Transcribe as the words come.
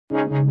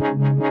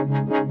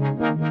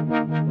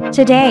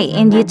Today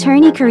in the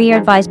Attorney Career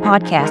Advice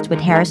podcast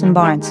with Harrison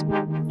Barnes.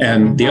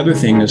 And the other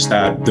thing is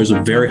that there's a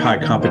very high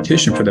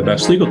competition for the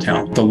best legal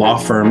talent. The law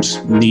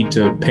firms need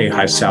to pay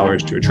high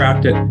salaries to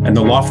attract it. And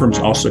the law firms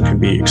also can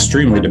be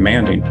extremely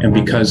demanding. And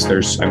because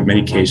there's, in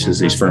many cases,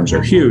 these firms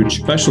are huge,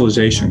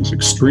 specialization is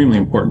extremely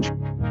important.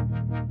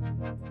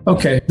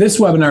 Okay, this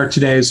webinar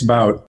today is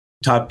about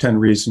top 10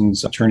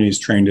 reasons attorneys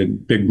trained in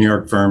big New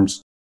York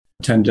firms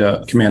tend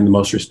to command the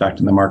most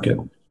respect in the market.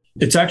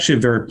 It's actually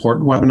a very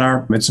important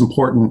webinar. It's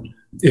important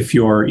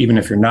even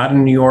if you're not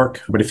in New York,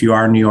 but if you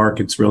are in New York,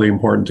 it's really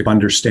important to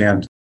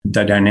understand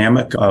the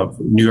dynamic of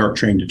New York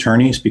trained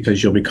attorneys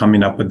because you'll be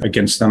coming up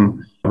against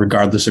them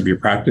regardless of your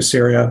practice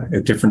area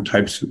at different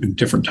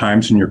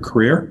times in your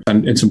career.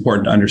 And it's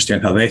important to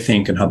understand how they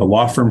think and how the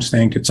law firms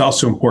think. It's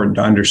also important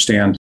to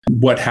understand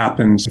what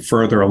happens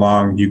further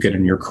along you get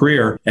in your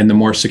career and the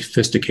more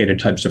sophisticated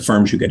types of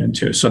firms you get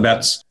into. So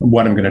that's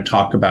what I'm going to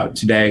talk about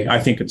today. I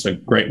think it's a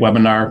great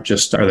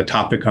webinar, or the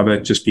topic of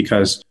it, just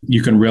because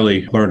you can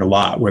really learn a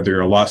lot, whether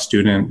you're a law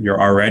student,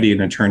 you're already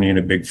an attorney in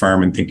a big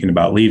firm and thinking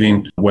about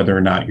leaving, whether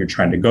or not you're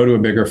trying to go to a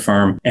bigger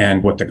firm,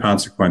 and what the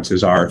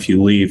consequences are if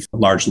you leave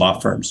large law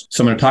firms.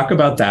 So I'm going to talk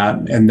about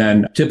that. And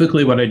then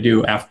typically what I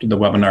do after the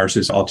webinars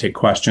is I'll take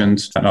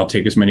questions, and I'll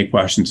take as many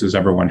questions as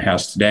everyone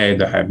has today.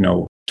 That I have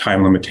no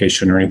time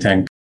limitation or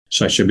anything.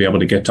 So I should be able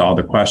to get to all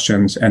the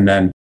questions. And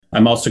then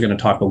I'm also going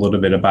to talk a little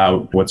bit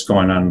about what's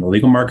going on in the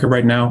legal market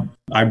right now.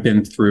 I've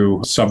been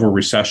through several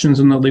recessions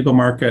in the legal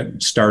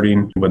market,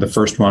 starting with the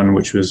first one,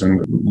 which was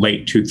in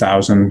late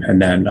 2000.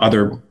 And then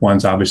other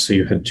ones, obviously,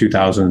 you had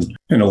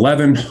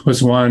 2011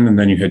 was one, and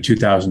then you had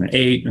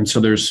 2008. And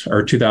so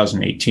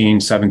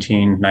 2018,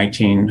 17,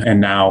 19. And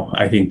now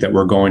I think that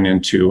we're going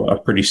into a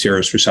pretty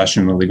serious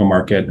recession in the legal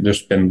market.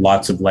 There's been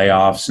lots of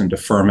layoffs and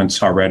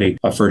deferments already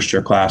of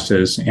first-year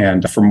classes.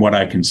 And from what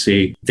I can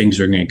see, things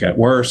are going to get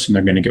worse, and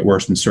they're going to get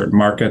worse in certain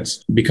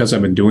markets. Because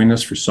I've been doing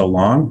this for so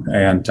long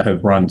and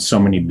have run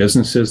so many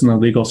businesses in the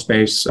legal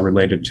space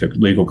related to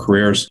legal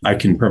careers, I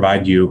can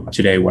provide you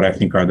today what I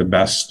think are the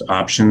best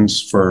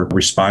options for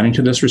responding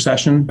to this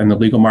recession in the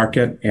legal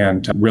market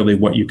and really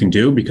what you can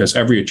do, because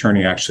every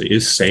attorney actually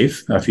is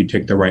safe if you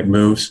take the right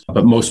moves,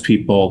 but most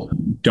people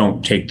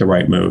don't take the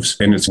right moves.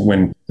 And it's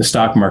when the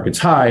stock market's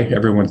high,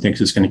 everyone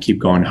thinks it's going to keep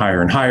going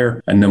higher and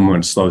higher. And then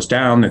when it slows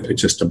down,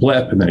 it's just a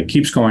blip, and then it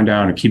keeps going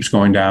down,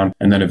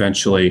 and then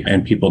eventually,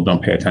 and people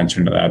don't pay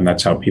attention to that. And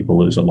that's how people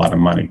lose a lot of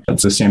money.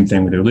 It's the same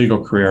thing with your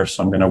legal career.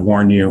 So I'm going to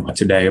warn you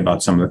today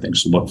about some of the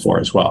things to look for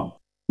as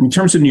well. In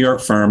terms of New York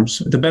firms,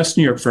 the best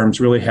New York firms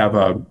really have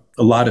a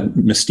lot of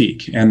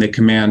mystique, and they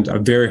command a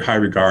very high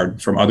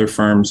regard from other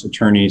firms,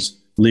 attorneys,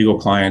 legal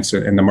clients,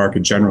 and the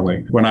market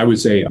generally. When I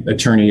was an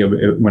attorney,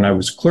 when I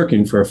was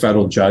clerking for a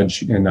federal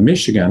judge in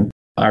Michigan,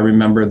 I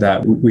remember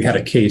that we had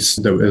a case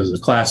that was a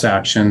class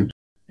action,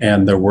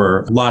 and there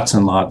were lots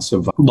and lots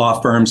of law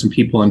firms and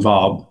people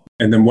involved.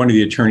 And then one of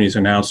the attorneys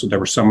announced that there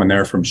was someone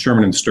there from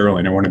Sherman and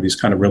Sterling, and one of these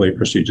kind of really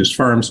prestigious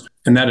firms.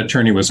 And that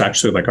attorney was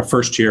actually like a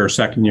first year or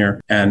second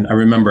year. And I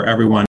remember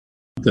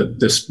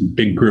this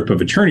big group of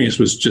attorneys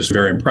was just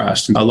very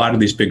impressed. And a lot of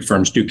these big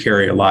firms do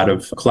carry a lot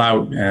of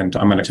clout, and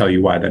I'm going to tell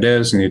you why that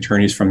is, and the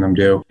attorneys from them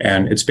do.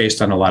 And it's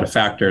based on a lot of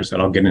factors that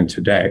I'll get into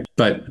today.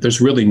 But there's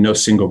really no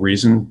single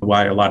reason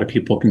why a lot of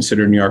people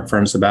consider New York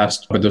firms the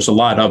best, but there's a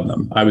lot of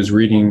them. I was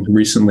reading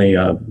recently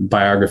a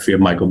biography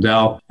of Michael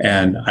Dell,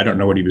 and I don't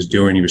know what he was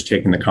doing. He was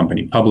taking the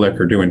company public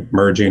or doing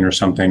merging or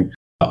something.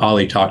 All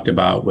he talked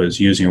about was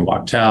using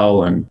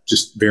Wachtell and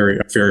just very,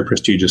 very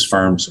prestigious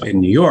firms in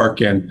New York,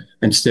 and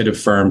instead of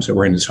firms that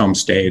were in his home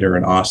state or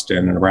in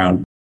Austin and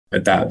around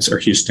or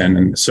Houston.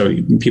 And so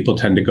people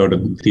tend to go to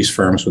these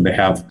firms when they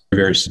have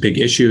very big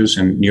issues,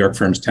 and New York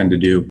firms tend to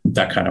do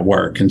that kind of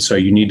work. And so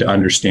you need to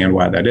understand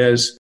why that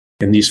is.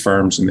 And these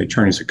firms and the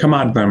attorneys that come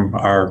out of them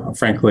are,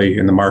 frankly,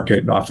 in the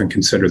market, often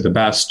considered the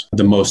best,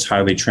 the most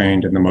highly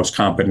trained, and the most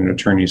competent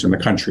attorneys in the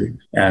country.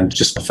 And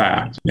just a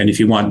fact. And if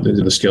you want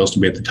the skills to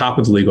be at the top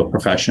of the legal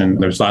profession,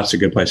 there's lots of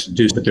good places to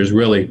do, but there's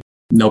really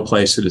no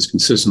place that is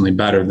consistently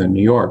better than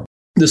New York.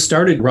 This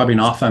started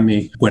rubbing off on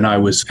me when I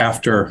was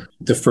after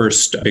the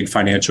first big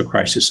financial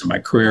crisis in my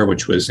career,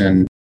 which was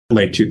in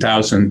late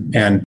 2000.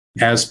 And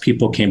as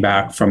people came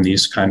back from a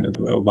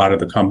lot of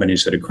the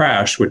companies that had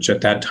crashed, which at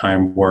that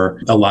time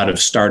were a lot of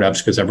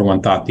startups because everyone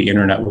thought the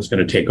internet was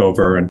going to take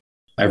over, and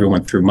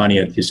everyone threw money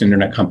at these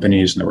internet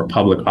companies, and there were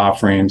public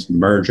offerings and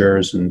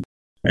mergers and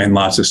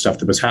lots of stuff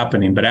that was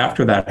happening. But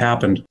after that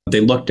happened, they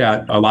looked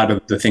at a lot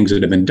of the things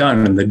that had been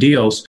done and the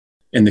deals,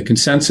 and the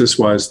consensus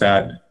was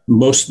that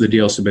most of the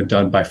deals had been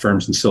done by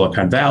firms in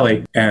Silicon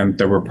Valley, and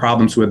there were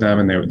problems with them,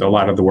 and a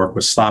lot of the work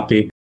was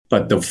sloppy.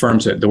 But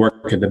the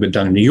work that had been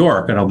done in New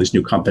York and all these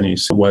new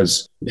companies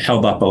was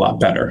held up a lot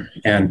better.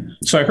 And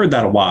so I heard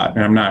that a lot.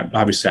 And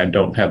obviously I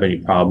don't have any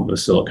problem with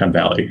Silicon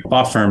Valley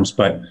law firms,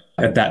 but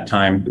at that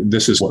time,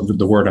 this is what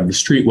the word on the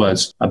street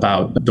was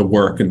about the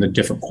work and the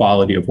different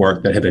quality of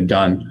work that had been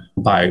done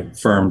by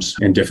firms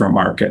in different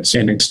markets.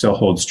 And it still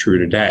holds true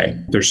today.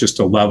 There's just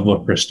a level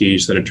of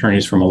prestige that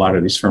attorneys from a lot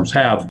of these firms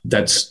have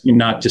that's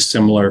not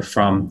dissimilar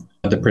from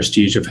the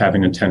prestige of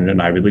having attended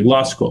an Ivy League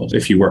law school.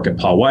 If you work at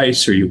Paul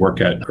Weiss or you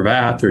work at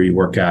Cravath or you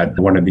work at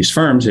one of these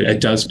firms, it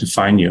does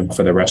define you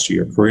for the rest of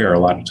your career a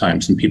lot of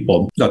times.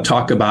 And they'll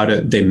talk about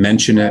it. They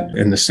mention it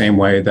in the same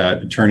way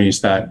that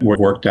attorneys that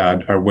worked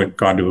at or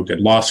gone to a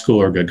good law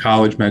school or a good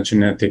college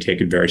mention it. They take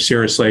it very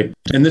seriously.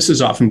 And this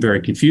is often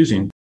very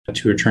confusing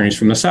to attorneys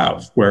from the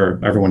South, where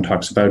everyone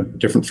talks about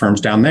different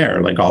firms down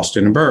there, like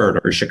Alston and Bird,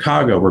 or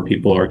Chicago, where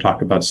people are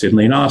talking about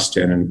Sidley and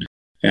Austin,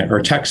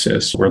 or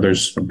Texas, where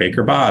there's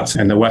Baker Botts,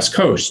 and the West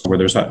Coast, where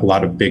there's a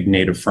lot of big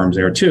native firms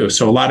there too.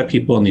 So a lot of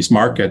people in these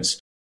markets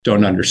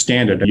don't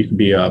understand it. You can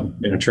be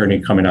an attorney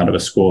coming out of a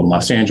school in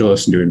Los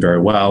Angeles and doing very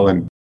well.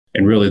 And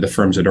really the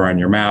firms that are on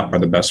your map are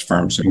the best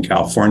firms in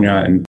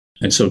California.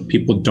 And so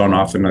people don't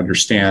often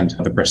understand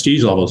the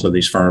prestige levels of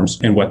these firms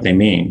and what they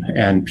mean.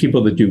 And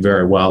people that do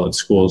very well at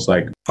schools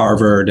like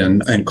Harvard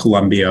and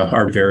Columbia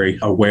are very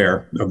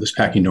aware of this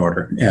pecking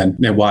order and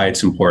why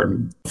it's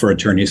important for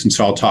attorneys. And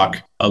so I'll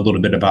talk a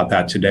little bit about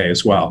that today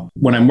as well.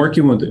 When I'm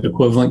working with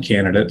equivalent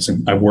candidates,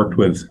 and I've worked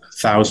with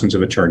thousands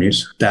of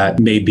attorneys that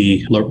may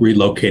be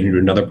relocated to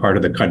another part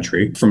of the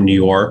country from New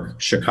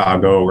York,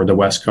 Chicago, or the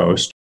West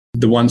Coast,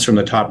 the ones from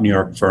the top New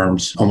York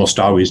firms almost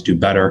always do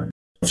better.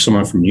 If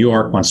someone from New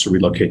York wants to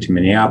relocate to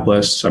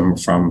Minneapolis, someone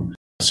from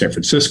San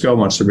Francisco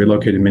wants to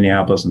relocate to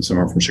Minneapolis, and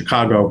someone from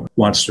Chicago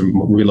wants to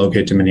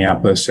relocate to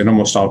Minneapolis. In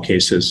almost all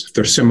cases,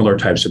 they're similar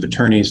types of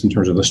attorneys in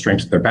terms of the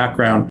strength of their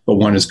background, but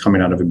one is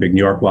coming out of a big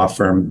New York law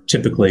firm.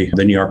 Typically,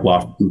 the New York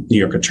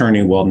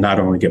attorney will not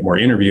only get more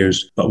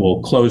interviews, but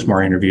will close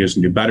more interviews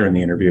and do better in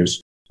the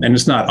interviews. And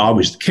it's not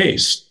always the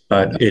case,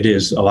 but it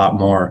is a lot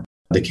more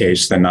the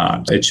case than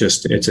not.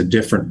 It's a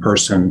different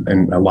person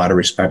in a lot of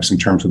respects in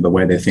terms of the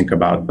way they think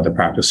about the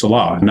practice of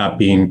law.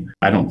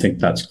 I don't think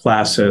that's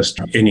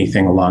classist,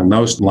 anything along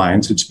those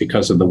lines. It's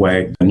because of the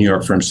way New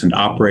York firms tend to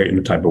operate and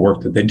the type of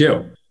work that they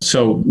do.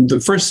 So the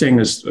first thing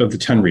is of the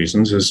 10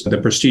 reasons is the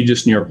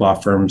prestigious New York law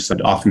firms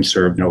that often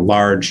serve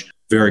large,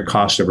 very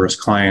cost-averse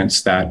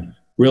clients that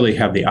really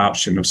have the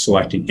option of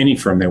selecting any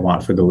firm they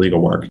want for the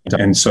legal work.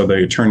 And so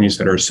the attorneys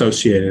that are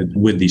associated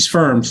with these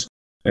firms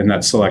and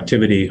that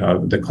selectivity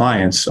of the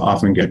clients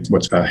often get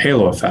what's a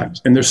halo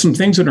effect. And there's some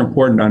things that are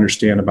important to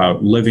understand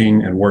about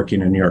living and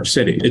working in New York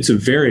City. It's a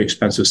very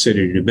expensive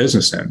city to do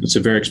business in. It's a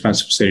very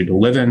expensive city to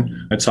live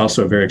in. It's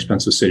also a very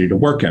expensive city to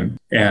work in.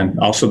 And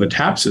also the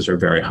taxes are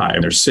very high.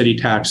 There's city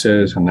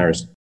taxes and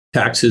there's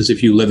taxes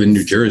if you live in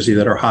New Jersey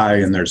that are high,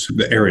 and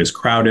the area is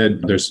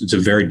crowded. It's a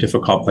very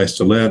difficult place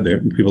to live.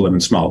 People live in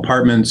small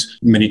apartments.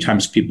 Many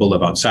times people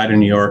live outside of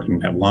New York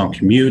and have long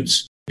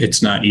commutes.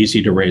 It's not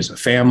easy to raise a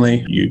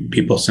family.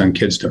 People send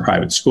kids to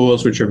private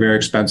schools, which are very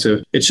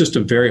expensive. It's just a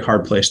very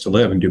hard place to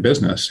live and do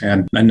business.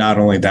 And not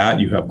only that,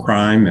 you have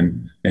crime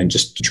and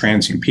just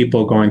transient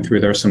people going through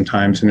there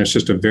sometimes. And it's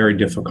just a very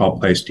difficult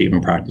place to even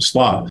practice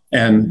law.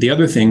 And the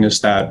other thing is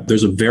that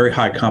there's a very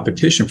high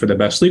competition for the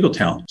best legal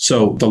talent.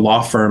 So the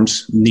law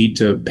firms need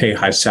to pay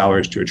high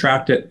salaries to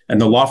attract it. And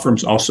the law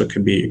firms also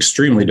can be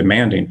extremely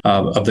demanding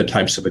of the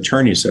types of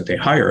attorneys that they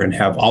hire and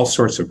have all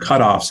sorts of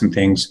cutoffs and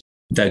things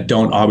that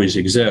don't always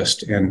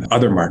exist in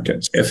other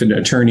markets. If an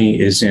attorney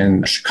is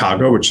in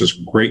Chicago, which is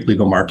a great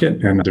legal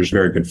market, and there's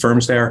very good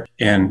firms there,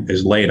 and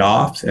is laid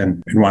off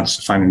and wants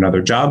to find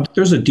another job,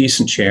 there's a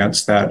decent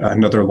chance that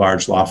another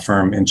large law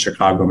firm in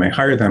Chicago may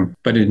hire them.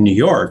 But in New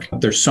York,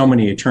 there's so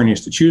many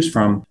attorneys to choose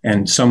from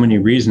and so many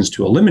reasons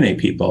to eliminate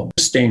people.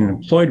 Staying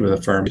employed with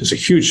a firm is a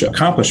huge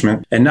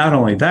accomplishment. And not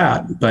only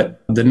that,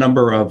 but the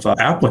number of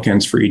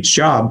applicants for each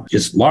job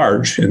is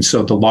large. And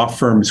so the law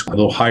firms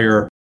will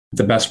hire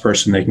the best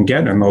person they can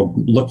get, and they'll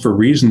look for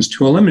reasons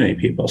to eliminate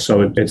people.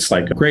 So it's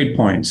like grade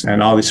points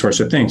and all these sorts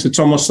of things. It's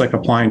almost like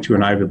applying to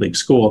an Ivy League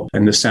school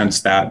in the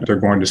sense that they're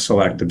going to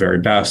select the very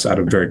best out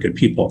of very good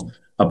people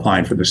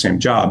applying for the same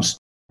jobs.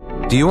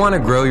 Do you want to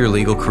grow your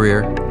legal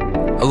career?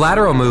 A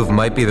lateral move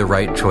might be the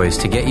right choice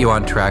to get you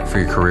on track for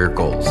your career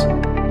goals.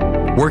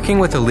 Working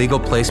with a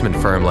legal placement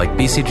firm like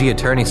BCG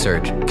Attorney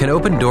Search can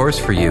open doors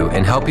for you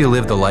and help you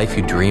live the life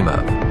you dream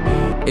of.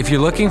 If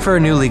you're looking for a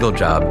new legal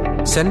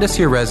job, send us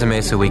your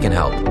resume so we can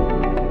help.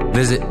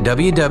 Visit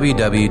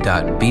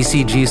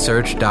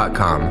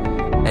www.bcgsearch.com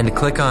and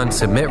click on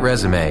Submit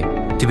Resume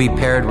to be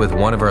paired with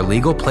one of our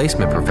legal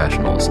placement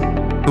professionals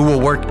who will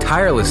work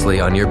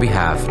tirelessly on your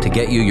behalf to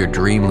get you your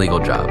dream legal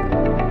job.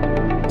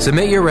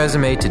 Submit your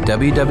resume to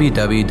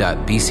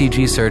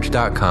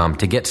www.bcgsearch.com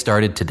to get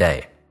started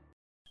today.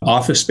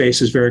 Office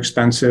space is very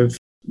expensive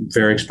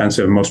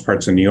in most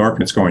parts of New York,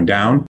 and it's going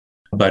down.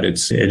 But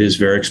it is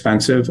very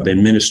expensive. The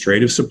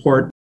administrative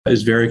support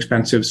is very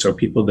expensive. So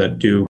people that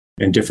do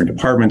in different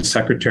departments,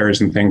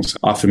 secretaries and things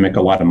often make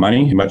a lot of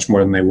money, much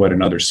more than they would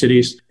in other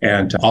cities.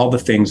 And all the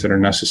things that are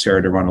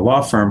necessary to run a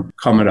law firm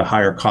come at a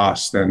higher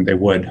cost than they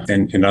would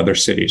in other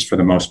cities for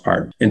the most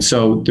part. And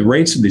so the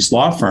rates of these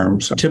law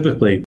firms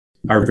typically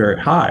are very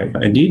high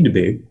and need to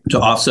be to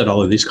offset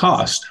all of these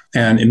costs.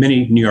 And in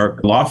many New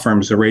York law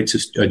firms, the rates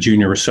of a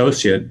junior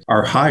associate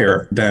are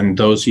higher than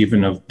those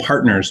even of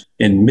partners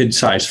in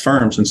mid-sized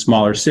firms in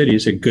smaller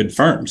cities at good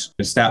firms.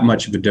 It's that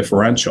much of a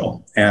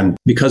differential. And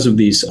because of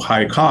these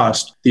high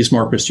costs, these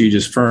more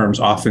prestigious firms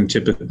often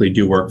typically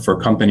do work for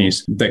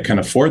companies that can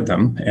afford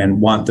them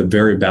and want the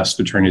very best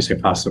attorneys they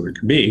possibly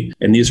could be.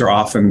 And these are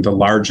often the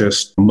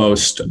largest,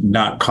 most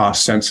not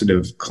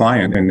cost-sensitive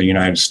client in the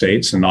United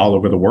States and all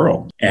over the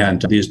world. And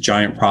these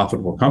giant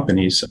profitable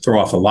companies throw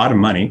off a lot of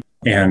money,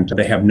 and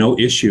they have no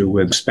issue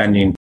with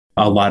spending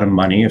a lot of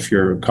money if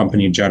you're a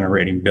company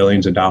generating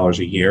billions of dollars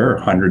a year or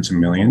hundreds of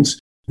millions.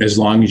 As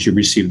long as you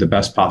receive the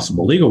best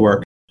possible legal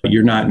work,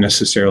 you're not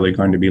necessarily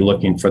going to be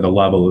looking for the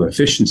level of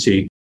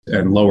efficiency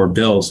and lower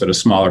bills that a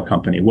smaller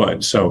company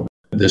would. So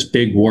this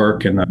big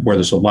work and where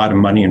there's a lot of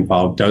money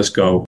involved does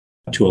go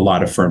to a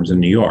lot of firms in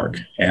New York.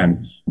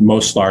 And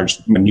most large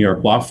New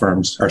York law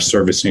firms are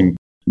servicing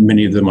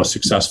many of the most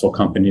successful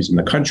companies in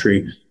the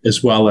country,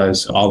 as well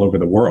as all over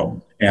the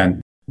world.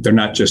 And they're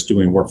not just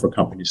doing work for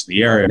companies in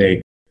the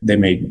area. They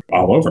make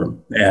all over.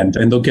 And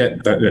they'll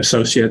get the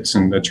associates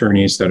and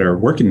attorneys that are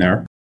working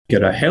there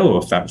get a halo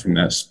effect from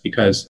this,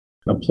 because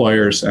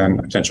employers and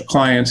potential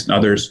clients and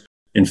others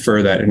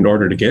infer that in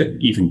order to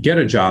even get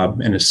a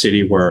job in a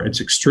city where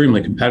it's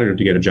extremely competitive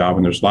to get a job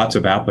and there's lots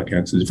of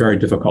applicants, it's very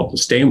difficult to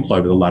stay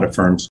employed with a lot of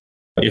firms.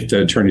 If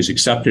the attorney is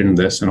accepted in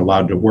this and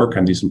allowed to work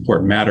on these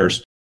important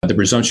matters, the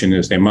presumption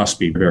is they must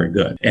be very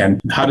good. And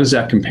how does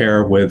that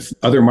compare with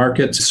other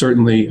markets?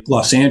 Certainly,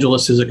 Los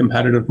Angeles is a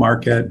competitive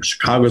market.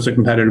 Chicago is a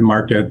competitive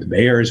market. The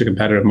Bay Area is a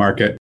competitive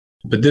market.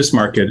 But this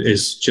market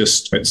is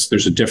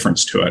there's a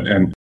difference to it.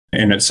 And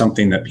it's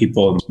something that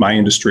people in my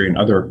industry and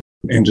other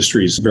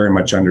industries very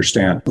much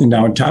understand. And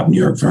now in top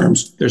New York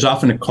firms, there's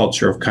often a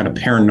culture of kind of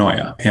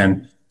paranoia.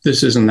 And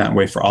this isn't that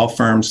way for all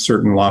firms.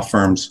 Certain law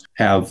firms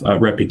have a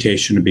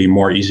reputation to be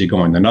more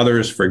easygoing than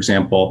others. For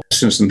example,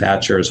 Simpson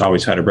Thacher has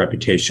always had a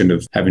reputation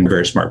of having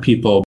very smart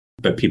people,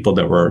 but people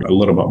that were a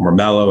little bit more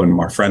mellow and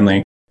more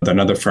friendly than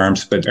other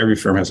firms. But every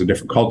firm has a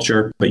different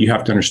culture. But you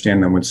have to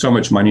understand that when so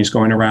much money is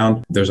going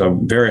around, there's a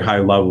very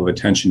high level of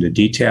attention to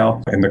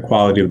detail and the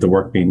quality of the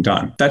work being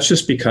done. That's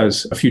just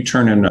because if you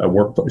turn in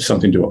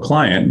something to a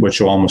client,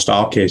 which will almost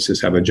all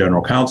cases have a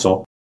general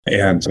counsel,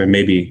 and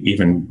maybe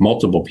even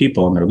multiple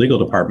people in their legal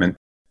department,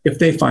 if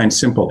they find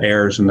simple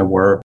errors in the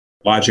work,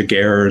 logic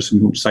errors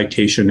and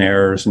citation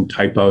errors and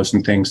typos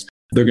and things,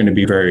 they're going to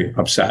be very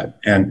upset.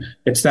 And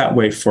it's that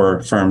way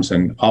for firms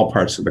in all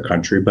parts of the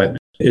country, but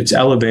it's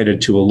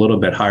elevated to a little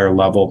bit higher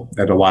level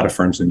at a lot of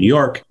firms in New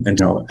York. And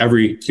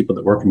every people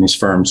that work in these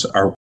firms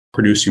are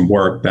producing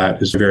work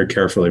that is very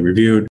carefully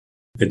reviewed.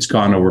 It's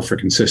gone over for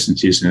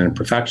consistencies and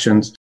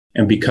imperfections.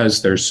 And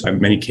because there's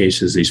in many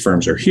cases, these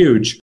firms are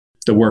huge,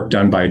 the work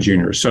done by a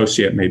junior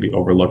associate may be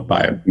overlooked by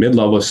a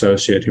mid-level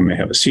associate who may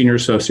have a senior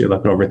associate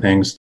look over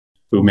things,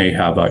 who may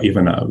have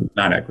even a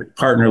non-equity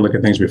partner look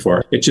at things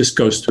before. It just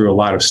goes through a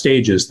lot of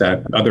stages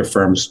that other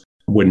firms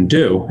wouldn't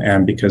do.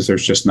 And because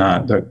there's just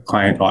the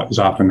client is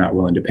often not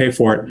willing to pay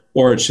for it,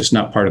 or it's just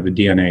not part of the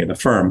DNA of the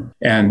firm.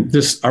 And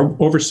this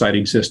oversight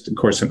exists, of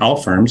course, in all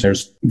firms.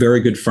 There's very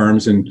good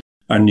firms in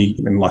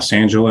Los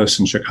Angeles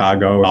and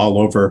Chicago, all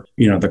over,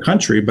 the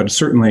country. But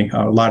certainly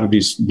a lot of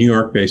these New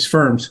York-based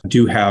firms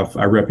do have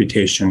a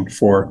reputation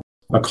for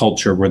a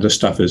culture where this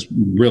stuff is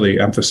really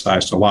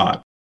emphasized a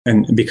lot.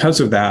 And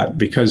because of that,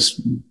 because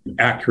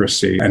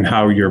accuracy and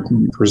how you're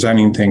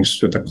presenting things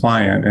to the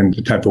client and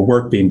the type of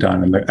work being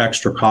done and the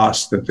extra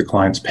costs that the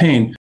client's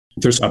paying,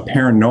 there's a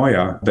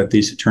paranoia that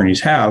these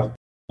attorneys have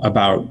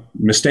about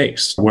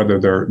mistakes, whether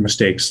they're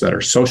mistakes that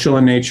are social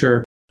in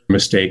nature,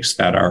 mistakes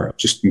that are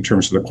just in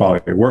terms of the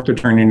quality of work they're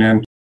turning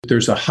in.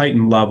 There's a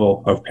heightened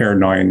level of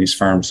paranoia in these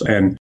firms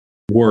and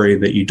worry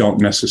that you don't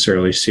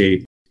necessarily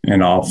see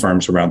in all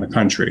firms around the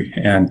country.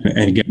 And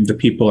again, the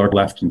people are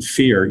left in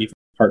fear, even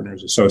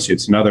partners,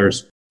 associates, and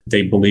others.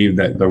 They believe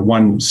that they're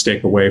one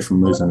mistake away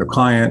from losing their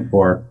client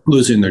or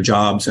losing their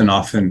jobs, and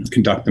often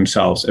conduct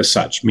themselves as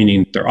such,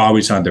 meaning they're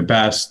always on their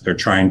best. They're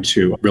trying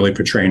to really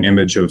portray an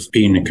image of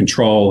being in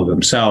control of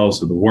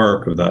themselves, of the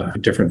work, of the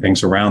different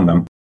things around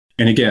them.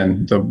 And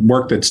again, the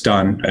work that's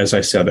done, as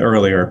I said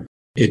earlier,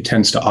 it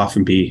tends to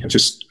often be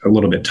just a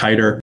little bit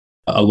tighter,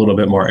 a little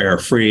bit more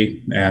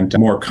error-free, and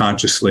more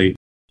consciously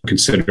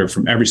considered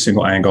from every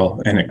single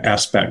angle and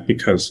aspect,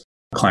 because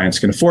clients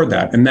can afford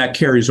that. And that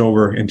carries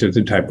over into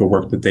the type of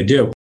work that they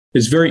do.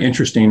 It's very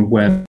interesting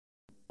when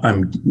if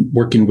I'm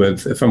working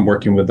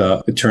with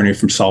an attorney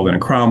from Sullivan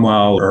and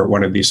Cromwell or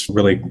one of these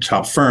really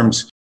top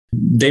firms,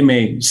 they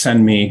may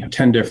send me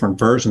 10 different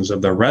versions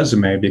of their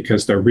resume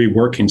because they're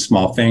reworking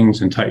small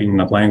things and tightening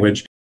up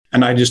language.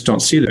 And I just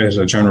don't see that as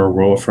a general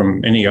rule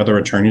from any other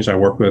attorneys I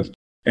work with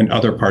in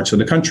other parts of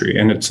the country.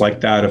 And it's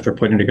like that if they're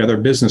putting together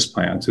business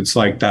plans. It's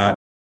like that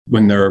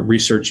when they're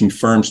researching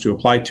firms to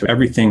apply to,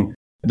 everything,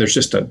 there's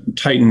just a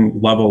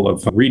tightened level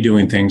of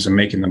redoing things and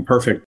making them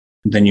perfect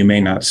than you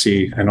may not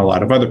see in a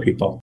lot of other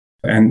people.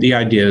 And the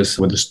idea is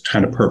with this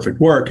kind of perfect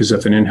work is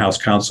if an in-house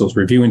counsel is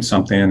reviewing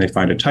something and they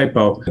find a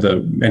typo, the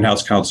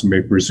in-house counsel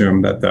may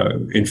presume that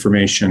the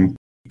information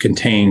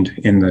contained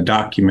in the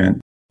document,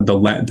 the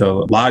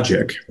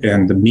logic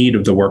and the meat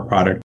of the work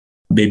product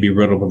may be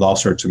riddled with all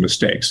sorts of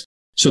mistakes.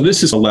 So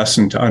this is a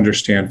lesson to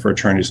understand for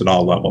attorneys at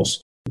all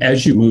levels.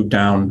 As you move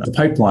down the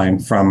pipeline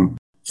from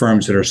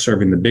firms that are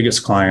serving the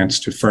biggest clients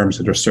to firms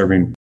that are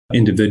serving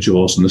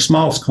individuals and the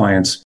smallest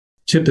clients,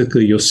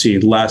 typically you'll see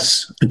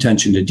less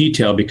attention to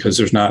detail because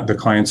the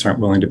clients aren't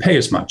willing to pay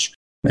as much.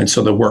 And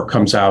so the work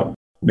comes out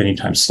many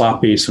times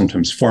sloppy,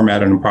 sometimes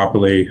formatted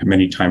improperly,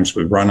 many times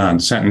with run-on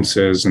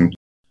sentences and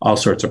all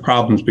sorts of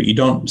problems. But you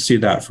don't see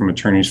that from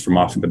attorneys from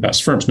often the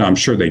best firms. Now, I'm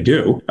sure they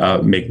do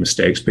make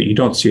mistakes, but you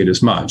don't see it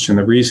as much. And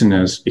the reason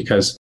is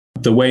because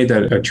the way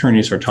that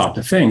attorneys are taught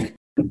to think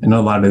in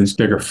a lot of these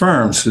bigger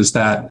firms is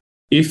that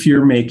if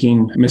you're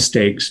making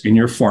mistakes in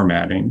your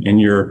formatting, in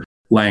your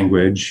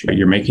language,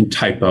 you're making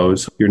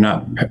typos, you're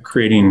not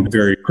creating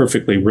very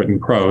perfectly written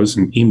prose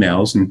and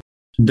emails, and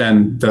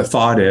then the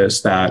thought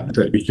is that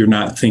you're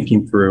not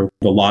thinking through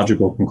the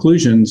logical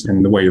conclusions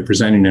and the way you're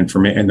presenting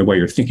information and the way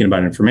you're thinking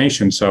about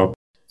information. So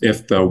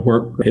if the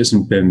work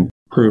hasn't been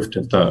proofed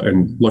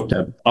and looked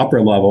at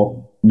upper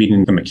level,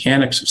 meaning the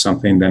mechanics of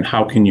something, then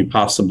how can you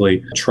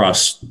possibly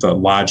trust the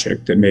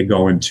logic that may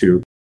go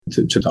into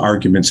to the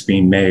arguments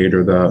being made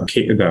or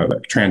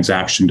the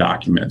transaction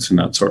documents and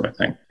that sort of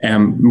thing.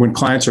 And when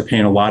clients are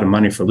paying a lot of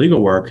money for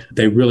legal work,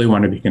 they really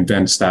want to be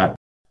convinced that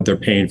they're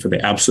paying for the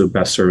absolute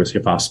best service they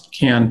possibly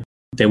can.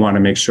 They want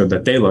to make sure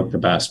that they look the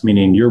best,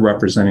 meaning you're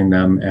representing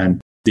them and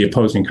the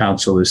opposing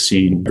counsel is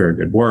seeing very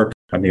good work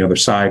on the other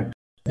side.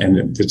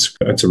 And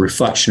it's a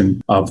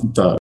reflection of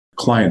the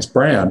client's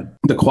brand,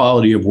 the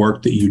quality of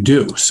work that you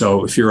do.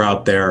 So if you're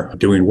out there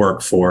doing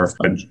work for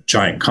a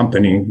giant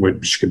company,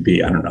 which could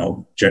be, I don't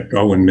know,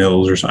 Owen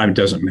Mills or something, it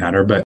doesn't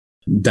matter. But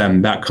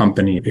then that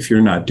company, if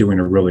you're not doing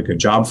a really good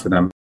job for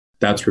them,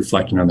 that's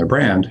reflecting on their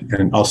brand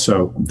and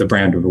also the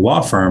brand of the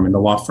law firm.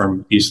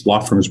 And these law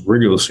firms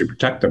rigorously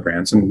protect their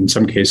brands and in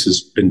some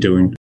cases been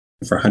doing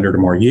for 100 or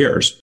more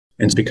years.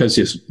 And it's because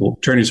these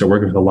attorneys are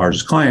working for the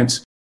largest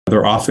clients,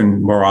 they're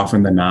often, more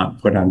often than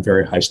not, put on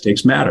very high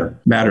stakes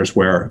matters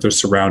where they're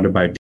surrounded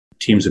by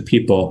teams of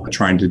people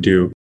trying to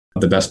do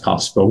the best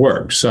possible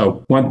work.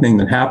 So one thing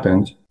that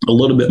happens a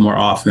little bit more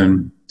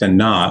often than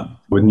not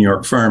with New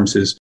York firms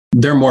is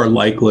they're more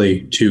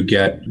likely to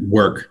get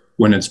work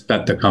when it's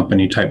bet the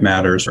company type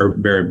matters or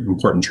very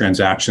important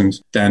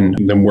transactions than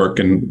work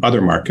in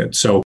other markets.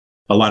 So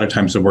a lot of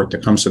times the work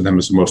that comes to them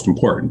is the most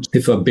important.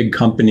 If a big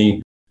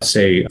company,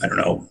 say, I don't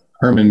know,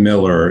 Herman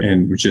Miller,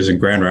 which is in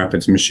Grand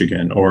Rapids,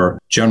 Michigan, or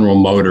General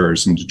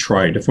Motors in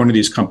Detroit, if one of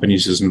these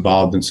companies is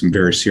involved in some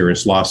very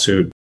serious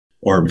lawsuit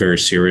or very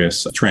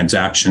serious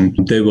transaction,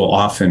 they will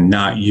often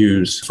not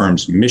use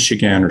firms in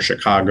Michigan or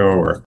Chicago,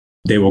 or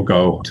they will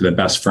go to the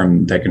best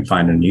firm they can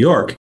find in New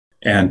York.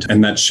 And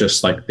that's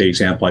just like the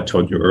example I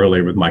told you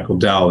earlier with Michael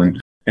Dell.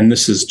 And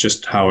this is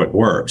just how it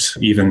works,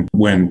 even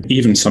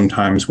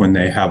sometimes when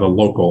they have a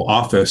local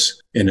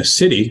office in a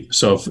city.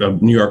 So if a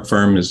New York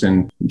firm is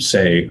in,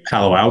 say,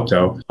 Palo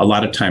Alto, a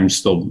lot of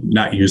times they'll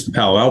not use the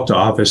Palo Alto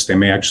office. They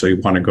may actually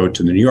want to go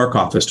to the New York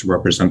office to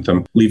represent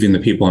them, leaving the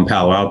people in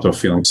Palo Alto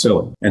feeling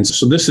silly. And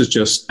so this is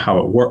just how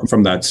it works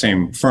from that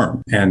same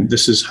firm. And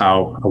this is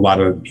how a lot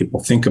of people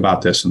think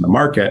about this in the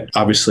market.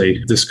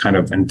 Obviously, this kind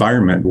of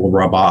environment will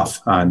rub off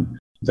on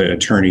the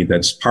attorney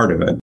that's part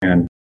of it.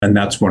 And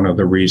that's one of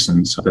the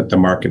reasons that the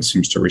market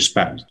seems to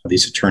respect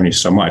these attorneys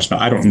so much. Now,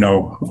 I don't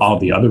know all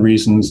the other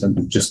reasons.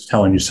 I'm just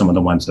telling you some of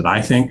the ones that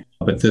I think,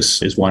 but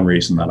this is one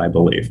reason that I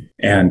believe.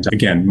 And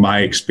again, my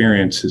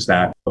experience is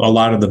that a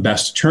lot of the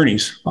best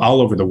attorneys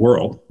all over the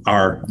world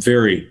are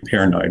very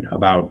paranoid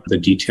about the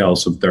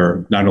details of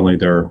not only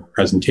their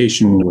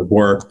presentation with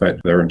work,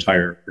 but their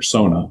entire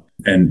persona.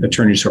 And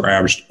attorneys who are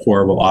average to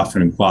poor will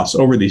often gloss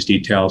over these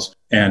details.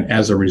 And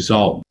as a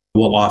result,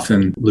 will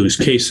often lose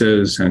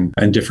cases and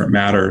different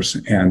matters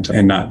and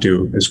not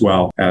do as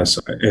well as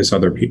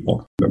other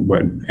people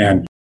would.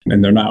 And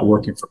they're not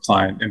working for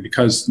clients. And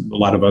because a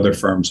lot of other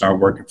firms aren't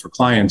working for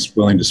clients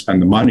willing to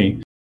spend the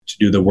money to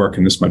do the work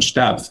in this much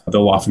depth,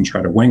 they'll often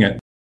try to wing it,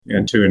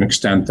 and to an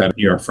extent that a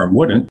New York firm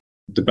wouldn't,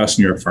 the best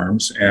New York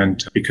firms,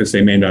 and because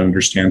they may not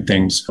understand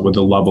things with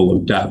the level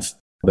of depth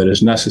that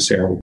is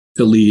necessary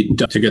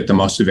to get the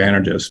most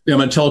advantages. I'm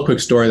going to tell a quick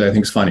story that I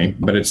think is funny,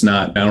 but it's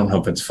not. I don't know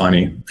if it's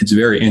funny. It's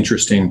very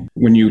interesting.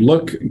 When you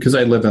look, because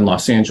I live in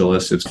Los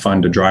Angeles, it's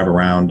fun to drive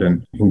around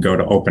and you can go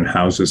to open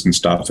houses and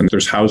stuff. And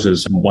there's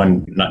houses,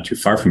 one not too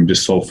far from me,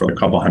 just sold for a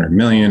couple $100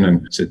 million,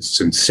 and it's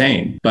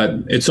insane. But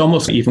it's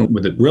almost even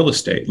with real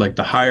estate, like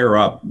the higher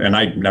up, and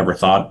I never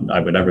thought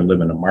I would ever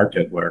live in a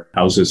market where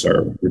houses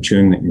are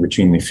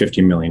routinely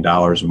 $50 million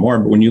or more.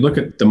 But when you look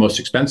at the most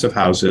expensive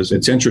houses,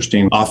 it's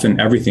interesting. Often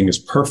everything is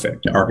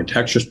perfect.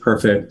 architecture is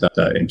perfect,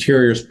 the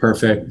interior is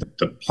perfect,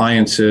 the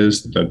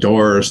appliances, the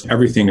doors,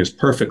 everything is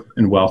perfect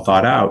and well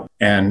thought out.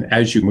 And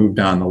as you move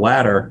down the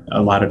ladder,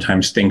 a lot of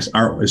times things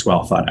aren't as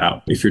well thought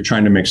out. If you're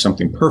trying to make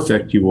something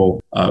perfect, you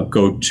will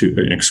go to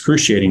an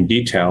excruciating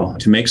detail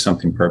to make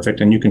something perfect,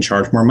 and you can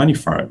charge more money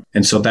for it.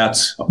 And so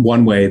that's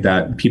one way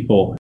that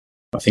people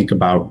think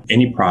about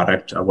any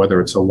product, whether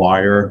it's a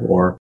lawyer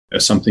or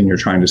something you're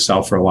trying to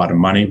sell for a lot of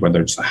money, whether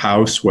it's a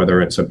house,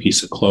 whether it's a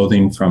piece of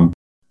clothing from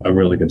a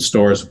really good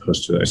store as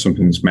opposed to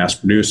something that's mass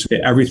produced.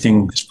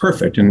 Everything is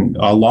perfect. And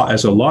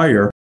as a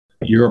lawyer,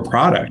 you're a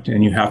product,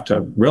 and you have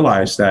to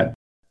realize that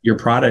your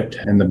product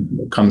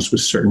comes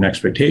with certain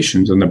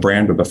expectations, and the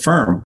brand of the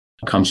firm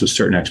comes with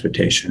certain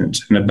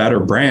expectations. And a better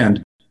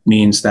brand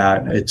means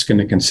that it's going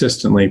to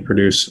consistently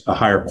produce a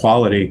higher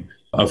quality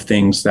of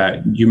things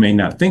that you may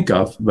not think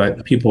of,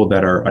 but people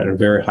that are at a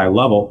very high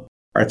level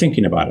are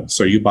thinking about it.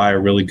 So you buy a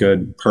really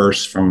good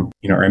purse from,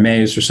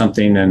 Hermes or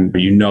something, and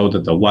you know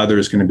that the leather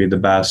is going to be the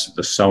best,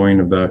 the sewing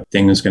of the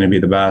thing is going to be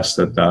the best,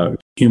 that the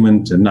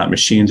humans and not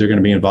machines are going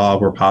to be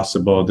involved where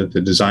possible, that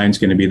the design is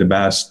going to be the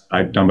best,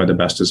 done by the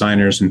best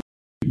designers. And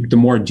the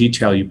more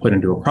detail you put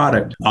into a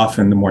product,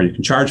 often the more you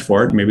can charge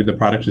for it. Maybe the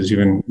product is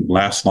even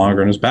lasts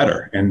longer and is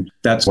better. And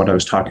that's what I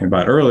was talking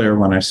about earlier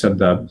when I said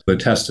the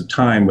test of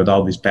time with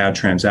all these bad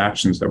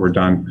transactions that were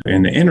done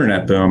in the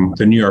internet boom.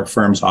 The New York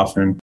firms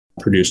often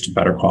produced a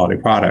better quality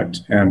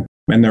product. And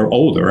they're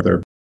older.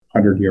 They're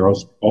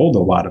 100-year-olds old, a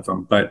lot of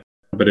them. But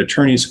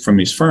attorneys from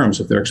these firms,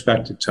 if they're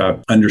expected to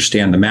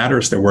understand the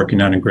matters they're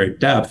working on in great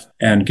depth,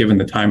 and given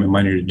the time and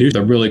money to do,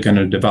 they're really going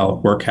to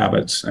develop work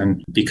habits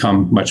and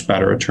become much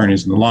better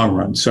attorneys in the long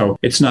run. So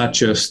it's not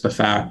just the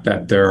fact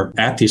that they're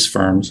at these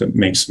firms that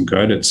makes them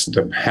good. It's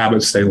the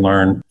habits they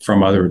learn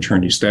from other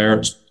attorneys there.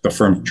 It's the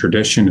firm's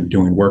tradition of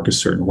doing work a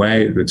certain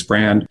way, its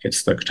brand.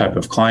 It's the type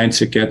of clients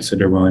it gets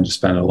that are willing to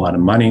spend a lot of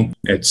money.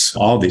 It's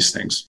all these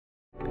things.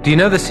 Do you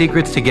know the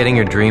secrets to getting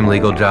your dream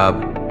legal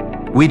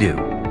job? We do.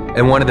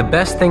 And one of the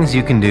best things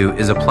you can do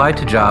is apply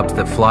to jobs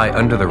that fly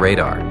under the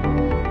radar.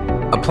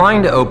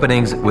 Applying to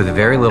openings with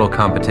very little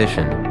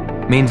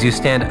competition means you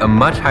stand a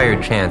much higher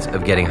chance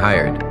of getting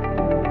hired.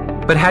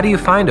 But how do you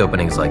find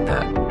openings like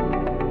that?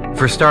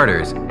 For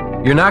starters,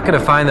 you're not going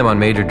to find them on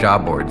major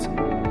job boards,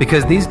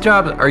 because these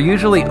jobs are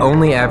usually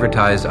only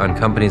advertised on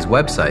companies'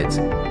 websites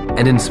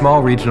and in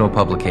small regional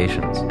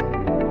publications.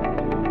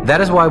 That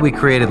is why we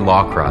created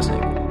Law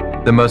Crossing,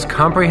 the most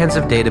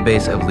comprehensive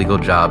database of legal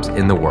jobs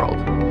in the world.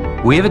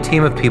 We have a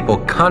team of people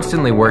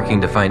constantly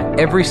working to find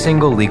every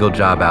single legal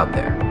job out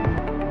there.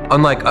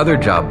 Unlike other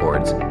job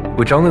boards,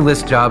 which only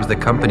list jobs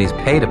that companies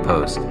pay to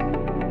post,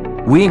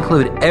 we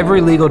include every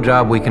legal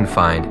job we can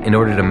find in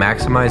order to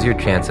maximize your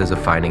chances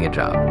of finding a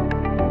job.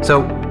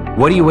 So,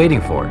 what are you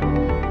waiting for?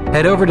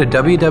 Head over to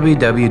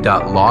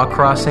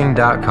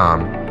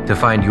www.lawcrossing.com to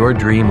find your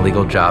dream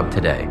legal job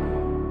today.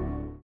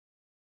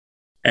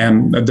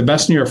 And the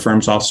best New York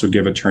firms also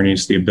give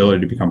attorneys the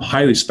ability to become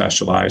highly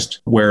specialized,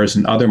 whereas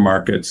in other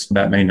markets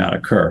that may not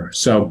occur.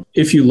 So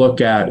if you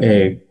look at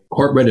a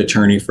corporate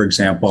attorney, for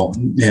example,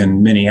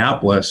 in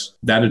Minneapolis,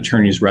 that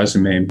attorney's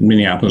resume,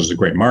 Minneapolis is a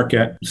great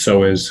market,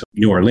 so is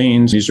New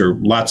Orleans. These are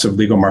lots of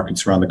legal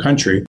markets around the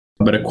country.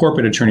 But a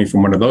corporate attorney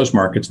from one of those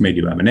markets may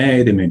do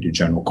M&A, they may do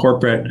general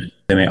corporate,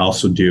 they may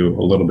also do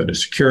a little bit of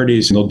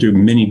securities, and they'll do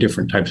many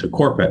different types of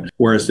corporate.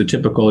 Whereas the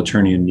typical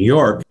attorney in New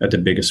York at the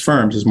biggest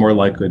firms is more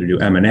likely to do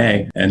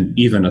M&A and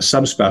even a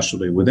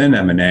subspecialty within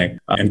M&A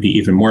and be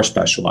even more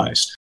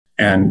specialized.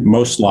 And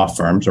most law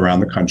firms around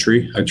the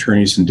country,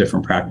 attorneys in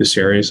different practice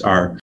areas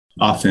are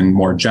often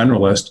more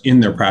generalist in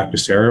their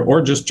practice area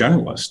or just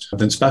generalist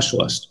than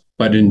specialist.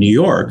 But in New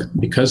York,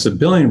 because the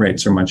billing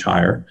rates are much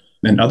higher,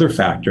 and other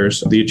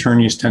factors, the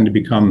attorneys tend to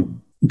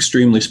become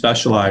extremely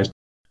specialized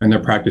in their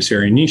practice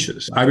area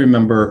niches. I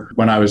remember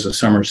when I was a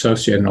summer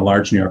associate in a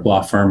large New York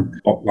law firm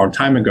a long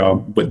time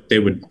ago, but they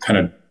would kind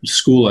of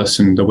school us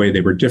in the way they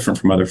were different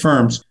from other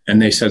firms.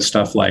 And they said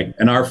stuff like,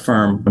 in our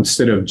firm,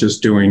 instead of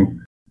just doing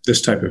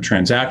this type of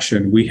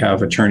transaction, we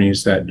have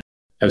attorneys that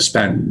have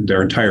spent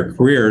their entire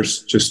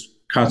careers just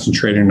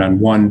concentrating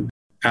on one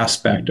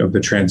aspect of the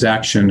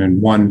transaction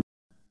and one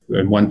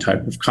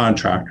type of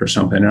contract or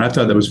something. And I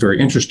thought that was very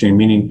interesting,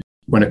 meaning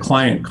when a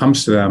client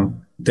comes to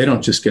them, they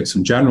don't just get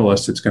some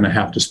generalist that's going to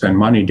have to spend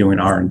money doing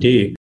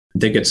R&D.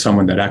 They get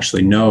someone that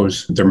actually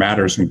knows their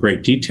matters in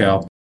great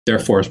detail,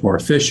 therefore is more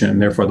efficient,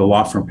 and therefore the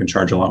law firm can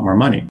charge a lot more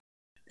money.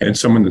 And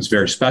someone that's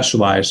very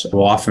specialized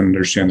will often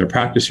understand their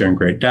practice area in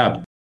great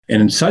depth,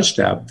 and in such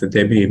depth that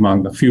they be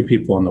among the few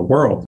people in the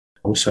world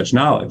with such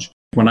knowledge.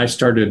 When I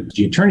started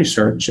the attorney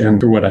search, and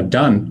through what I've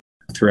done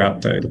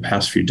throughout the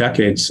past few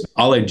decades,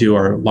 all I do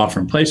are law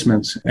firm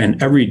placements.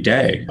 And every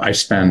day I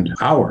spend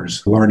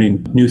hours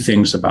learning new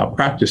things about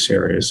practice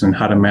areas and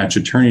how to match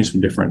attorneys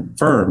from different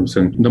firms.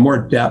 And the more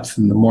depth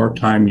and the more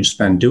time you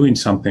spend doing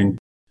something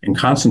and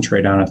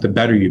concentrate on it, the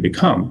better you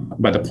become,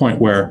 by the point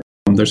where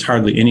there's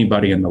hardly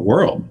anybody in the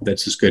world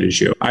that's as good as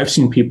you. I've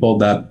seen people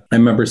that I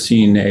remember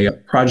seeing a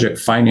project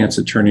finance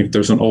attorney. There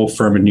was an old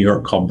firm in New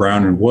York called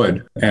Brown and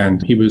Wood,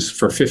 and he was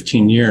for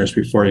 15 years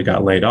before he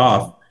got laid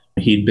off.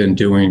 he'd been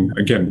doing,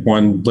 again,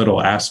 one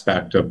little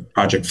aspect of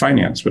project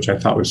finance, which I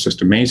thought was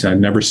just amazing. I'd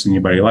never seen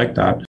anybody like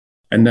that.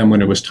 And then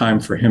when it was time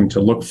for him to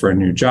look for a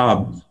new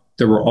job,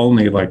 there were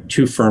only like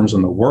 2 firms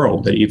in the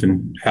world that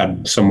even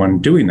had someone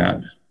doing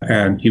that.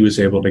 And he was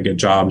able to get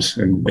jobs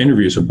and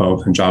interviews at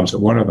both and jobs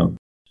at one of them.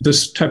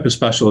 This type of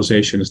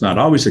specialization is not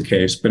always the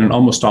case, but in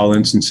almost all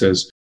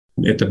instances,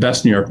 at the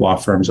best New York law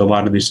firms, a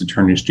lot of these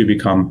attorneys do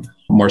become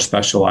more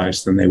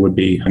specialized than they would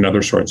be in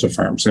other sorts of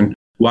firms. And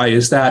why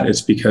is that?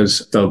 It's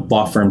because the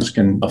law firms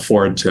can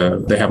afford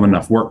to, they have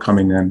enough work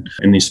coming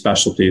in these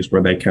specialties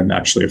where they can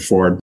actually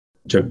afford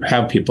to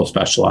have people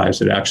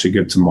specialized. It actually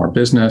gives them more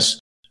business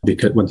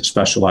because with the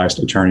specialized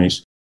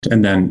attorneys.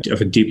 And then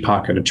if a deep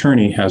pocket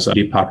attorney has a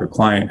deep pocket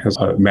client, has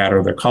a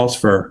matter that calls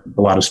for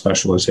a lot of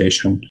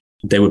specialization,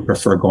 they would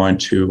prefer going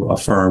to a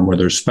firm where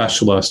there's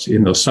specialists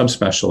in those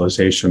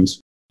subspecializations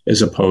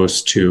as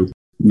opposed to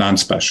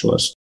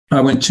non-specialists. I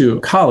went to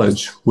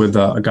college with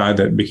a guy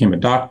that became a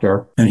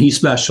doctor, and he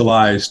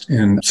specialized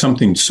in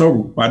something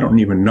so, I don't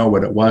even know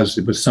what it was.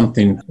 It was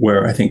something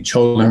where I think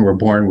children were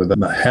born with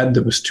a head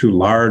that was too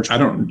large.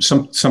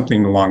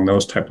 Something along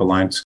those type of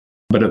lines,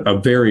 but a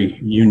very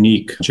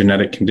unique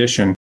genetic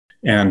condition.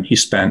 And he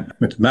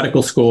went to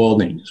medical school,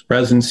 then he did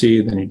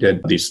residency, then he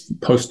did these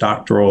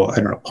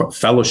postdoctoral,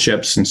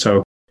 fellowships. And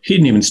so he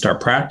didn't even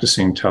start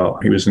practicing till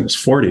he was in his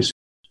 40s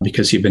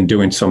because he'd been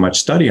doing so much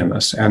study on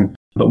this.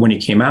 But when he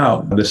came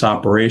out, this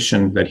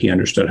operation that he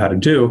understood how to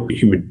do,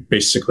 he would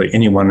basically,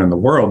 anyone in the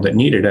world that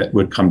needed it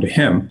would come to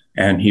him,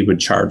 and he would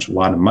charge a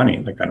lot of money,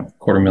 like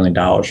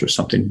 $250,000 or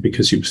something,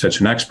 because he was such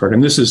an expert.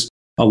 And this is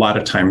a lot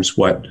of times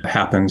what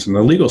happens in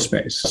the legal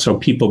space. So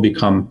people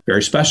become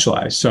very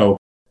specialized. So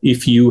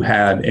if you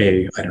had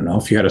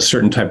if you had a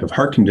certain type of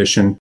heart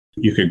condition,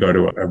 you could go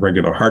to a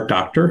regular heart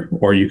doctor,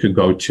 or you could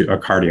go to a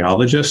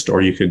cardiologist,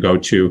 or you could go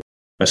to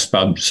a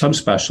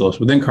subspecialist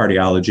within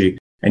cardiology,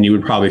 and you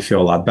would probably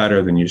feel a lot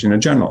better than using a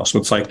generalist. So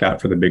it's like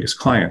that for the biggest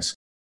clients.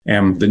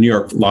 And the New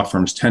York law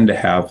firms tend to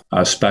have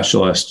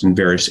specialists in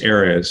various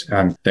areas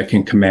and that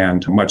can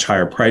command much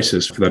higher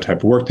prices for the type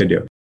of work they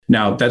do.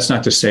 Now, that's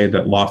not to say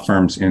that law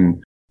firms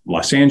in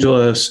Los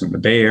Angeles and the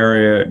Bay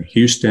Area, and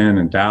Houston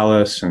and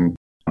Dallas and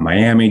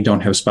Miami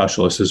don't have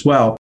specialists as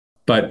well,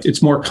 but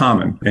it's more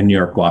common in New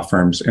York law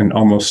firms and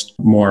almost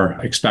more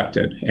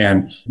expected.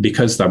 And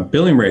because the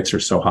billing rates are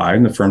so high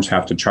and the firms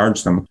have to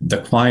charge them, the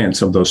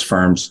clients of those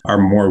firms are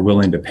more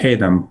willing to pay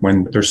them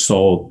when they're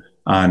sold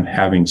on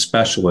having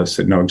specialists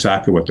that know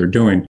exactly what they're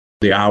doing.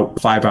 The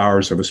 5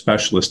 hours of a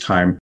specialist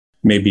time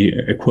may be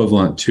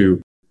equivalent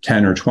to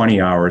 10 or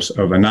 20 hours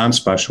of a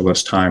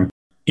non-specialist time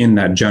in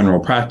that general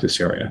practice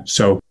area.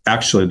 So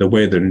actually, the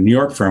way that a New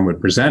York firm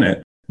would present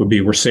it would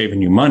be, we're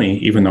saving you money,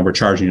 even though we're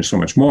charging you so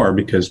much more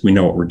because we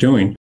know what we're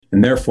doing.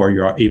 And therefore,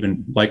 you're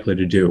even likely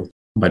to do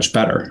much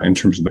better in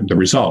terms of the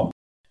result.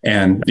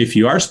 And if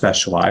you are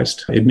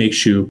specialized, it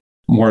makes you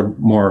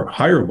more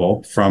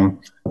hireable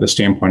from the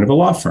standpoint of a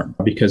law firm.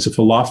 Because if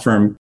a law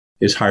firm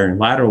is hiring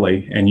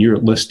laterally and you're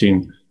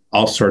listing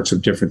all sorts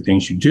of different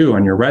things you do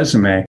on your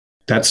resume,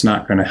 that's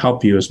not going to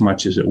help you as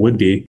much as it would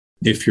be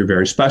if you're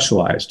very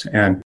specialized.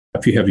 And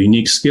if you have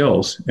unique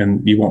skills,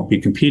 and you won't be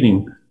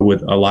competing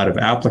with a lot of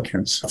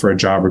applicants for a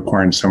job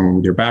requiring someone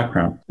with your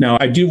background. Now,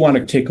 I do want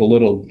to take a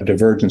little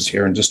divergence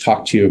here and just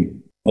talk to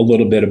you a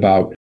little bit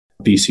about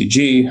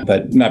BCG,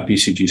 but not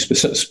BCG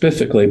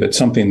specifically, but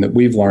something that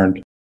we've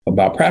learned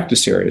about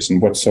practice areas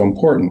and what's so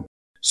important.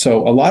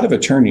 So a lot of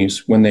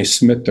attorneys, when they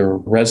submit their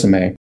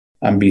resume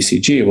on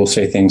BCG, will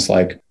say things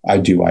like, I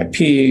do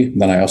IP,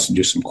 then I also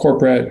do some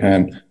corporate,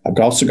 and I've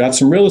also got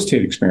some real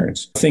estate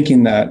experience,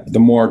 thinking that the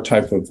more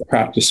type of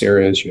practice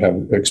areas you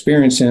have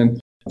experience in,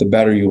 the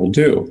better you will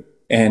do.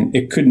 And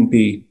it couldn't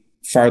be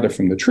farther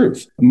from the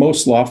truth.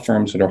 Most law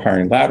firms that are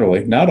hiring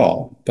laterally, not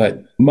all,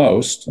 but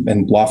most,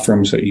 and law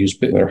firms that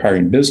are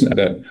hiring business,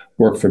 that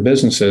work for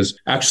businesses,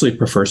 actually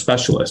prefer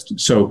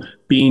specialists. So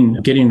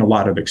getting a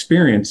lot of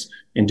experience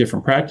in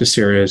different practice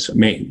areas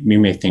you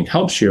may think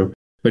helps you,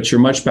 but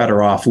you're much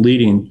better off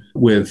leading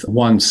with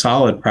one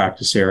solid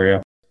practice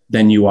area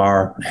than you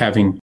are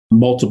having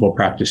multiple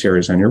practice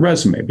areas on your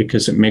resume,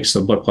 because it makes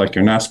it look like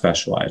you're not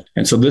specialized.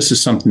 And so this is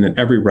something that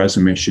every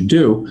resume should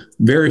do.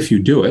 Very few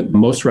do it.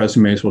 Most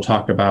resumes will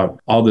talk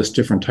about all this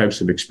different types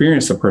of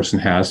experience a person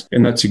has.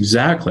 And that's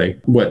exactly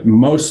what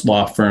most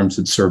law firms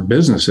that serve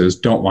businesses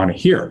don't want to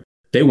hear.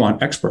 They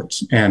want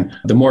experts. And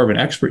the more of an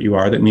expert you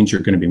are, that means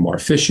you're going to be more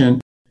efficient.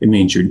 It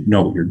means you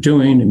know what you're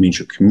doing. It means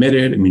you're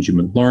committed. It means you've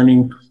been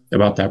learning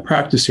about that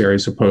practice area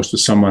as opposed to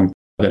someone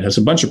that has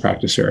a bunch of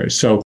practice areas.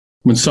 So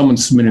when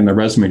someone's submitting their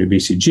resume to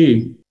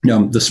BCG,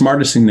 the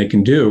smartest thing they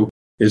can do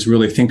is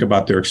really think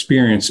about their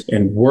experience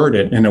and word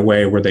it in a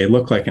way where they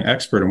look like an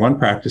expert in one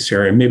practice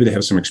area. Maybe they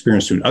have some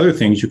experience doing other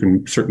things. You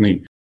can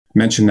certainly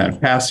mention that in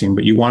passing,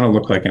 but you want to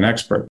look like an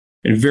expert.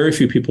 And very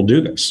few people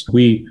do this.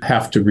 We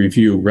have to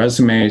review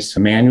resumes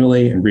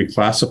manually and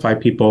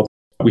reclassify people.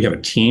 We have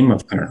a team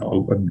of,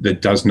 that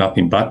does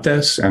nothing but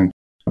this, and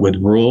with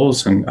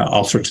rules and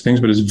all sorts of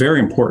things. But it's very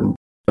important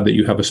that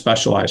you have a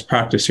specialized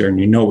practice area and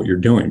you know what you're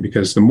doing,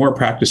 because the more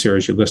practice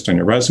areas you list on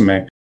your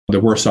resume, the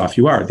worse off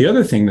you are. The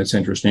other thing that's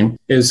interesting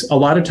is a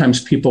lot of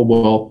times people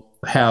will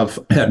have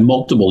had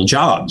multiple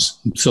jobs.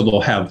 So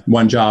they'll have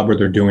one job where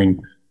they're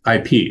doing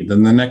IP,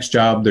 then the next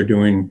job they're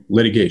doing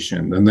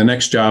litigation, then the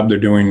next job they're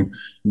doing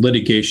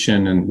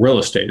litigation and real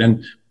estate.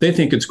 And they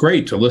think it's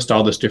great to list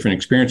all this different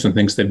experience and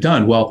things they've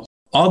done. Well,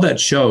 all that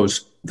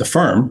shows the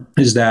firm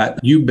is that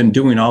you've been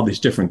doing all these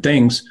different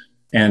things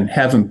and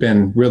haven't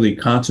been really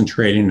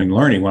concentrating and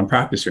learning one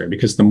practice area,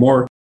 because the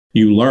more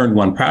you learn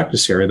one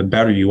practice area, the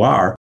better you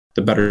are,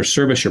 the better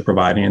service you're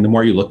providing, and the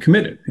more you look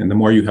committed. And the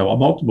more you have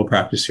multiple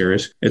practice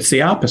areas, it's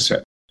the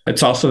opposite.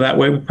 It's also that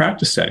way with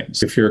practice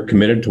settings. If you're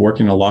committed to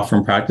working in a law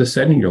firm practice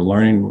setting, you're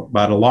learning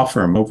about a law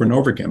firm over and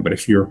over again. But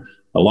if you're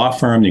a law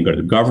firm, you go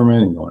to the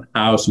government, you go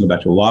in-house, and go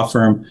back to a law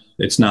firm,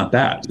 it's not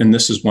that. And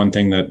this is one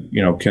thing that,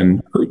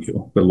 can hurt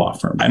you with a law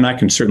firm. And I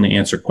can certainly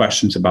answer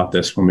questions about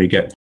this when we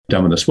get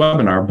done with this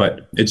webinar,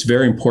 but it's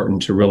very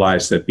important to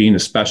realize that being a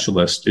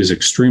specialist is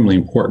extremely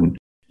important,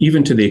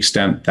 even to the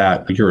extent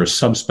that you're a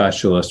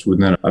subspecialist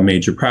within a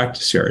major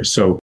practice area.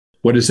 So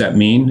what does that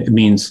mean? It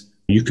means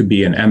you could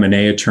be an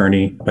M&A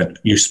attorney, but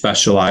you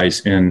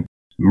specialize in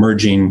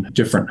merging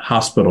different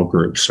hospital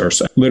groups or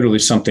literally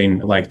something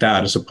like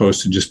that, as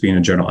opposed to just being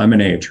a general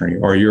M&A attorney.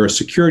 Or you're a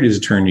securities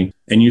attorney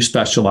and you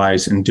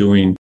specialize in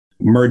doing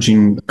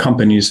merging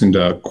companies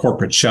into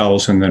corporate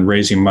shells and then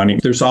raising money.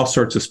 There's all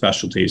sorts of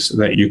specialties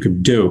that you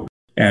could do.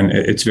 And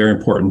it's very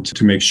important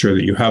to make sure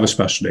that you have a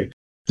specialty.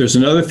 There's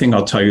another thing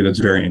I'll tell you that's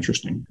very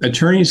interesting.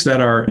 Attorneys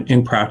that are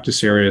in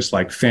practice areas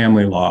like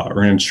family law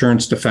or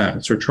insurance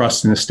defense or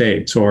trust and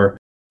estates or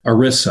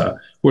ERISA,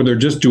 where they're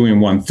just doing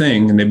one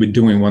thing and they've been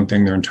doing one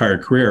thing their entire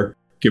career,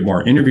 get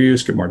more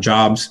interviews, get more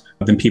jobs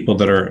than people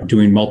that are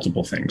doing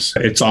multiple things.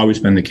 It's always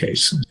been the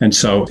case. And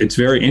so it's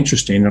very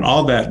interesting. And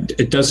all that,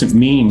 it doesn't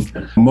mean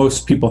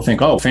most people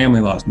think, oh,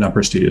 family law is not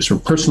prestigious or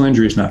personal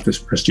injury is not this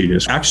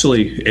prestigious.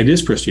 Actually, it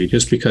is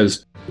prestigious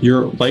because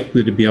you're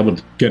likely to be able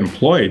to get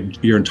employed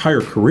your entire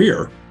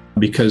career,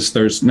 because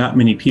there's not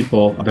many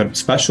people that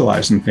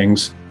specialize in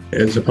things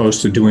as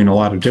opposed to doing a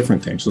lot of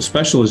different things. So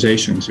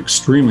specialization is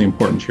extremely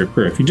important to your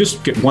career. If you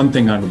just get one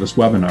thing out of this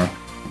webinar,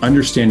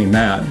 understanding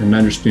that and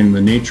understanding the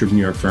nature of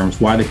New York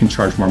firms, why they can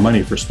charge more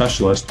money for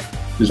specialists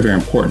is very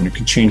important. It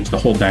can change the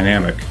whole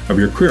dynamic of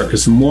your career,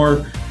 because the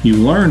more you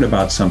learn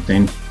about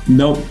something,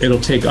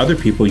 it'll take other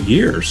people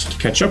years to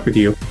catch up with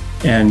you,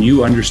 and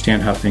you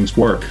understand how things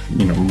work,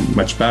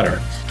 much better.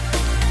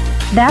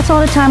 That's all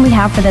the time we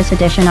have for this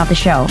edition of the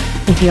show.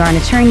 If you're an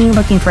attorney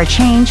looking for a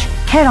change,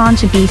 head on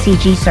to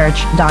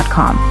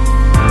bcgsearch.com.